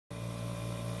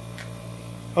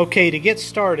Okay, to get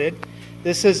started,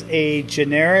 this is a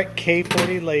generic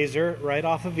K40 laser right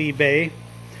off of eBay.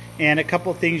 And a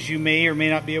couple things you may or may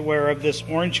not be aware of. This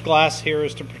orange glass here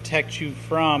is to protect you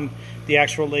from the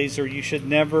actual laser. You should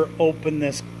never open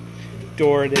this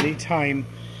door at any time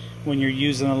when you're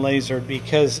using a laser,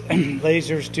 because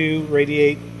lasers do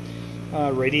radiate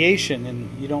radiation,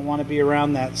 and you don't want to be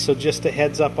around that. So just a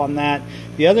heads up on that.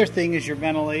 The other thing is your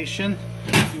ventilation.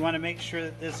 You want to make sure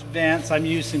that this vent, I'm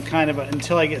using kind of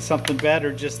until I get something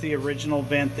better, just the original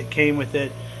vent that came with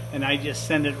it, and I just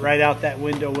send it right out that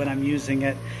window when I'm using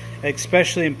it.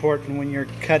 Especially important when you're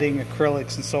cutting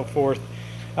acrylics and so forth.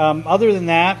 Other than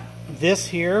that, this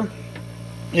here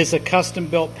is a custom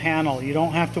built panel. You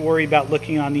don't have to worry about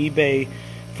looking on eBay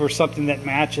for something that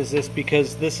matches this,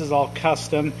 because this is all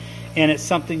custom and it's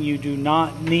something you do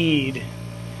not need.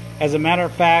 As a matter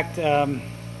of fact,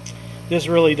 this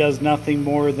really does nothing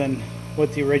more than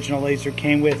what the original laser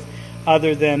came with,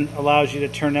 other than allows you to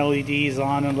turn LEDs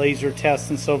on and laser tests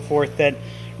and so forth that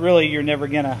really you're never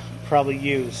gonna probably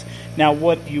use. Now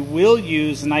what you will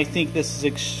use, and I think this is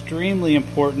extremely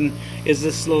important, is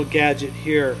this little gadget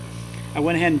here. I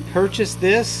went ahead and purchased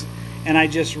this, and I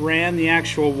just ran the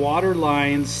actual water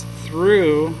lines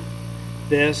through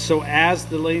this, so as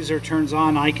the laser turns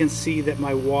on I can see that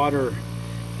my water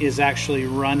is actually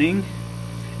running,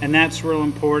 and that's real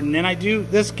important. And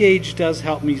this gauge does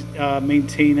help me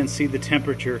maintain and see the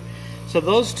temperature. So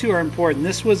those two are important.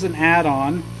 This was an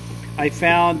add-on. I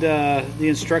found the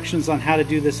instructions on how to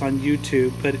do this on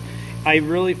YouTube, but I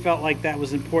really felt like that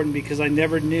was important because I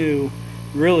never knew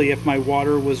really if my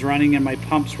water was running and my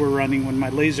pumps were running when my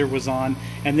laser was on,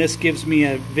 and this gives me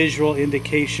a visual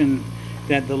indication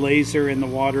that the laser and the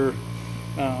water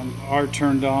are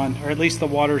turned on, or at least the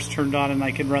water's turned on, and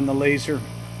I can run the laser.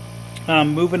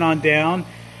 Moving on down,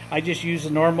 I just use a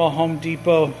normal Home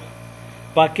Depot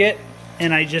bucket,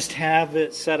 and I just have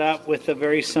it set up with a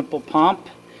very simple pump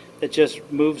that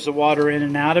just moves the water in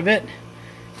and out of it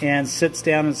and sits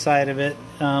down inside of it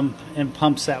and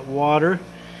pumps that water.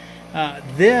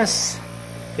 This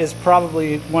is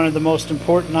probably one of the most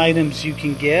important items you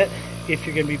can get if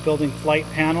you're going to be building flight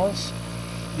panels.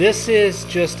 This is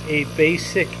just a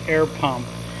basic air pump,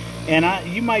 and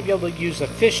you might be able to use a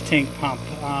fish tank pump,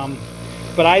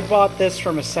 but I bought this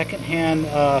from a secondhand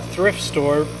thrift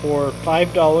store for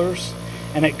 $5,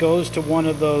 and it goes to one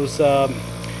of those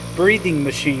breathing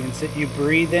machines that you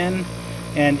breathe in,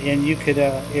 and you could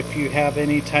if you have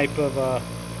any type of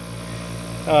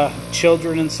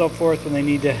children and so forth when they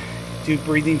need to do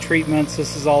breathing treatments,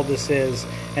 this is all this is,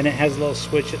 and it has a little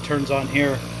switch that turns on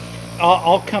here.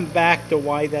 I'll come back to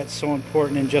why that's so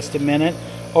important in just a minute.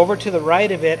 Over to the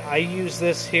right of it, I use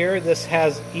this here. This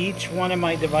has each one of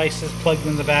my devices plugged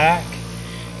in the back,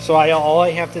 so all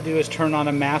I have to do is turn on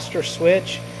a master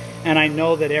switch, and I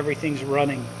know that everything's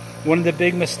running. One of the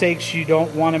big mistakes you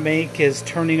don't want to make is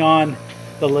turning on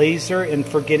the laser and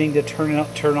forgetting to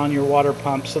turn on your water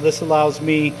pump. So this allows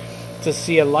me to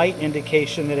see a light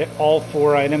indication that all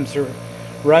four items are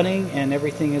running and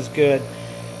everything is good.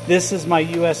 This is my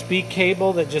USB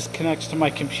cable that just connects to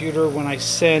my computer when I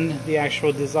send the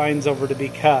actual designs over to be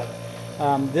cut.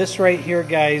 This right here,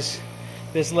 guys,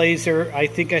 this laser, I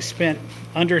think I spent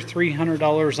under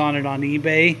 $300 on it on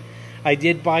eBay. I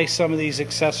did buy some of these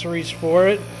accessories for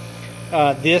it.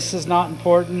 This is not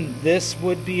important, this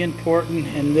would be important,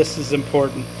 and this is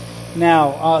important.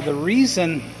 Now, the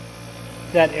reason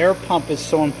that air pump is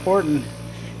so important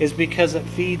is because it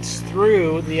feeds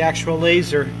through the actual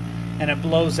laser and it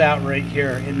blows out right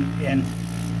here. And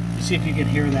see if you can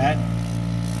hear that.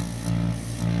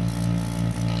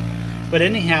 But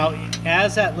anyhow,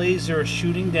 as that laser is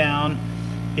shooting down,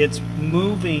 it's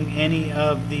moving any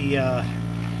of the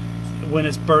when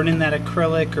it's burning that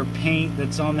acrylic or paint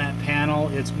that's on that panel,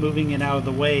 it's moving it out of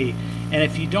the way. And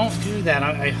if you don't do that,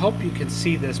 I hope you can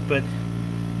see this, but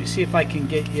you see if I can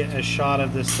get you a shot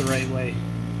of this the right way.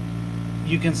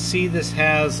 You can see this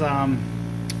has let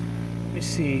me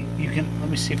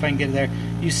see if I can get it there.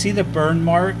 You see the burn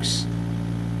marks?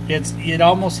 It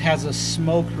almost has a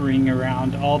smoke ring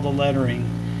around all the lettering,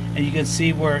 and you can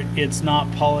see where it's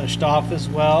not polished off as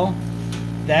well.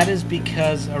 That is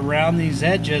because around these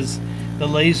edges the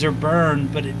laser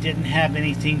burned, but it didn't have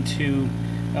anything to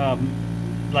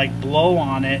like blow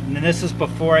on it. And this is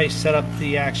before I set up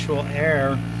the actual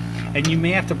air, and you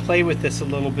may have to play with this a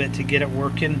little bit to get it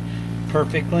working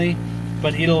perfectly,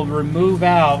 but it'll remove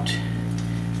out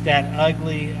that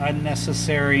ugly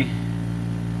unnecessary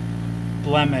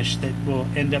blemish that will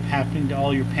end up happening to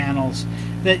all your panels.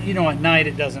 That, you know, at night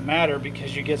it doesn't matter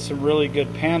because you get some really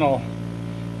good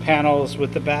panels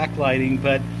with the backlighting,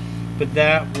 but but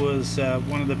that was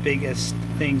one of the biggest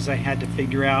things I had to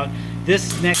figure out.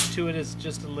 This next to it is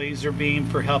just a laser beam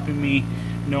for helping me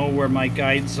know where my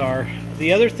guides are.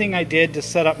 The other thing I did to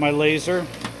set up my laser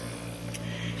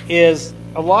is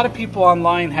a lot of people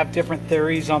online have different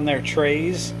theories on their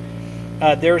trays.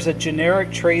 There's a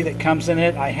generic tray that comes in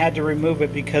it. I had to remove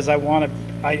it because I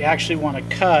actually want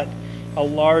to cut a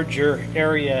larger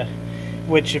area,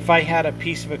 which if I had a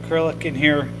piece of acrylic in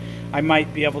here, I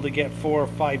might be able to get 4 or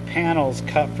 5 panels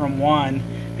cut from one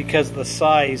because of the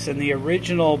size. And the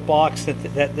original box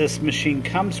that this machine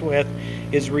comes with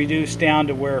is reduced down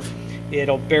to where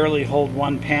it'll barely hold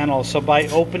 1 panel. So by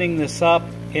opening this up,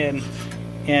 and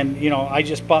you know, I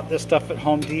just bought this stuff at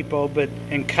Home Depot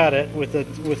and cut it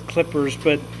with clippers,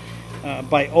 but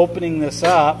by opening this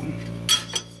up,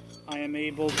 I am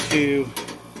able to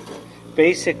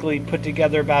basically put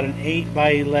together about an 8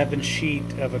 by 11 sheet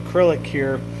of acrylic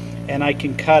here, and I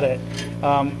can cut it.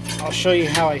 I'll show you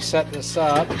how I set this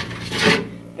up.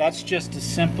 That's just a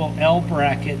simple L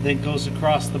bracket that goes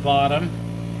across the bottom,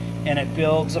 and it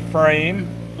builds a frame,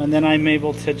 and then I'm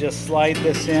able to just slide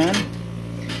this in.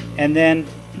 And then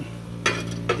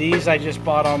these I just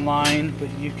bought online, but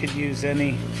you could use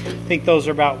any. I think those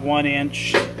are about 1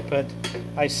 inch, but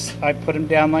I put them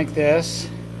down like this,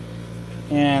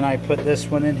 and I put this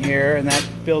one in here, and that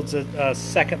builds a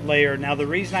second layer. Now the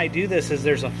reason I do this is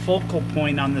there's a focal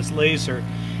point on this laser,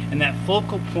 and that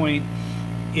focal point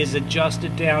is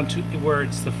adjusted down to where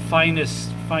it's the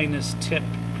finest tip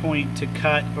point to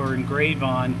cut or engrave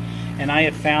on. And I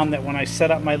have found that when I set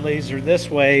up my laser this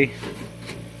way,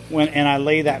 and I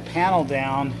lay that panel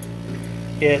down,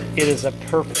 it is a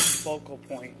perfect focal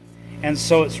point. And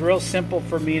so it's real simple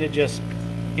for me to just,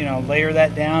 you know, layer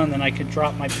that down, and then I can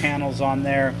drop my panels on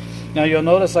there. Now you'll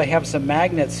notice I have some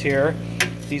magnets here.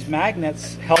 These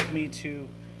magnets help me to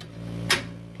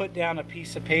put down a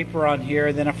piece of paper on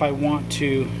here. Then if I want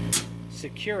to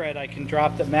secure it, I can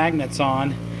drop the magnets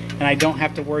on, and I don't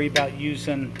have to worry about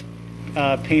using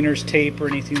painter's tape or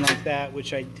anything like that,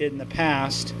 which I did in the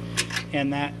past.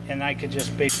 And I could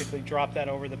just basically drop that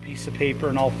over the piece of paper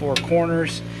in all 4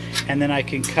 corners, and then I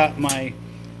can cut my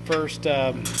first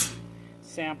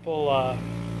sample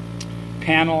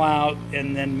panel out,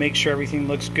 and then make sure everything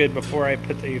looks good before I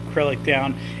put the acrylic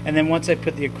down. And then once I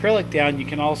put the acrylic down, you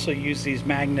can also use these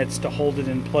magnets to hold it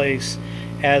in place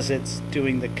as it's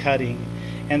doing the cutting.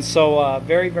 And so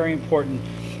very, very important.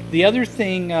 The other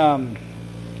thing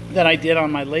that I did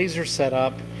on my laser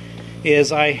setup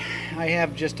is I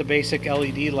have just a basic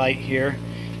LED light here,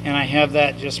 and I have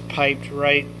that just piped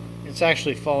right. It's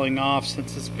actually falling off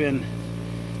since it's been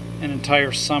an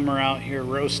entire summer out here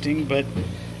roasting, but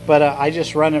I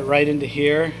just run it right into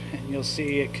here, and you'll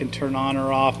see it can turn on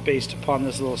or off based upon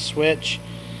this little switch.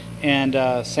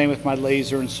 And same with my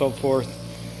laser and so forth.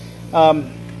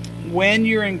 When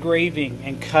you're engraving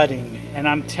and cutting, and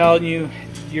I'm telling you,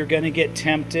 you're going to get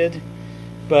tempted,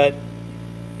 but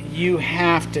you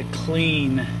have to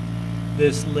clean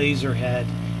this laser head.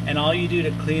 And all you do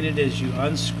to clean it is you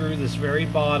unscrew this very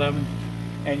bottom,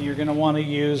 and you're going to want to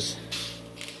use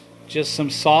just some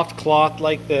soft cloth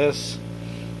like this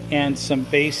and some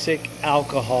basic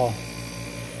alcohol.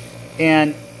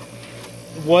 And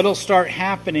what'll start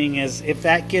happening is if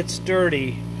that gets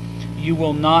dirty, you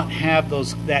will not have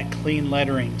that clean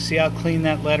lettering. See how clean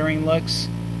that lettering looks?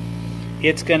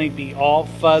 It's going to be all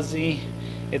fuzzy.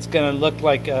 It's going to look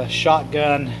like a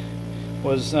shotgun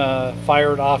was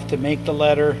fired off to make the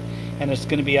letter, and it's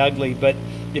going to be ugly. But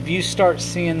if you start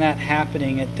seeing that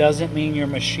happening, it doesn't mean your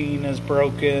machine is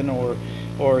broken or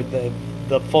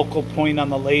the focal point on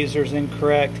the laser is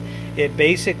incorrect. It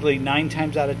basically 9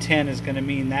 times out of 10 is going to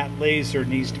mean that laser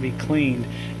needs to be cleaned.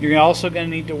 You're also going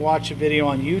to need to watch a video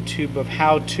on YouTube of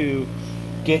how to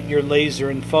get your laser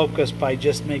in focus by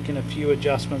just making a few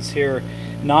adjustments here.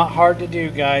 Not hard to do,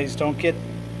 guys. Don't get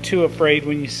too afraid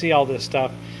when you see all this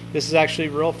stuff. This is actually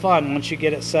real fun. Once you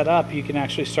get it set up, you can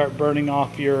actually start burning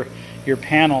off your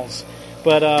panels.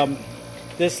 But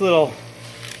this little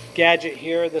gadget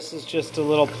here, this is just a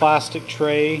little plastic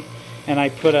tray, and I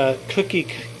put a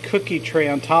cookie tray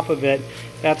on top of it.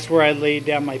 That's where I laid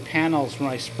down my panels when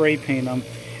I spray paint them.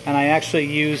 And I actually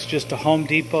use just a Home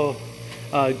Depot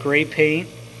gray paint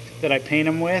that I paint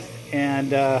them with,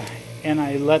 and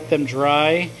I let them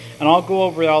dry. And I'll go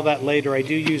over all that later. I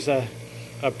do use a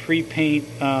pre-paint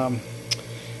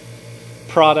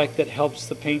product that helps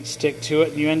the paint stick to it,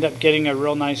 and you end up getting a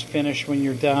real nice finish when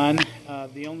you're done.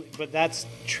 But that's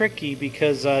tricky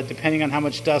because depending on how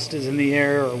much dust is in the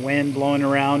air or wind blowing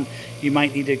around, you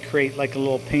might need to create like a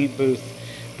little paint booth.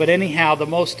 But anyhow, the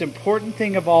most important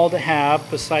thing of all to have,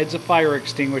 besides a fire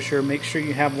extinguisher, make sure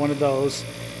you have one of those,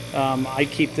 I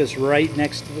keep this right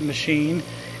next to the machine,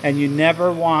 and you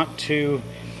never want to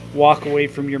walk away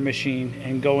from your machine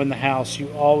and go in the house. You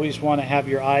always want to have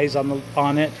your eyes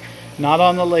on it, not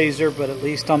on the laser, but at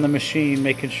least on the machine,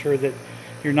 making sure that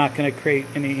you're not going to create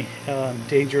any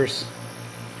dangerous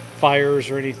fires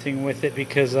or anything with it,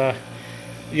 because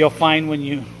you'll find when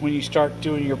you start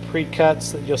doing your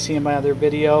pre-cuts that you'll see in my other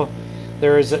video,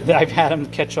 I've had them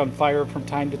catch on fire from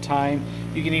time to time.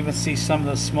 You can even see some of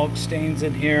the smoke stains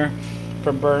in here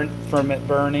from it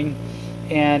burning,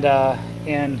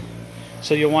 and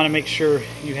so you'll want to make sure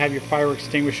you have your fire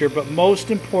extinguisher. But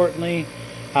most importantly,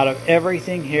 out of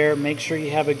everything here, make sure you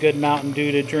have a good Mountain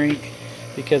Dew to drink,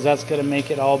 because that's going to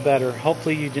make it all better.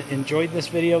 Hopefully you enjoyed this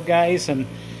video, guys, and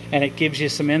it gives you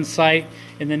some insight.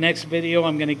 In the next video,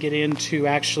 I'm going to get into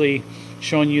actually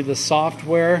showing you the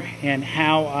software and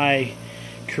how I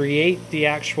create the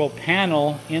actual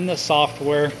panel in the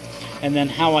software, and then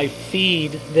how I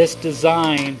feed this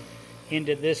design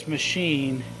into this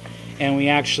machine, and we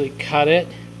actually cut it,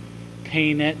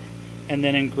 paint it, and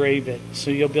then engrave it.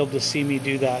 So you'll be able to see me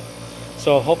do that.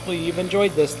 So hopefully you've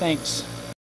enjoyed this. Thanks.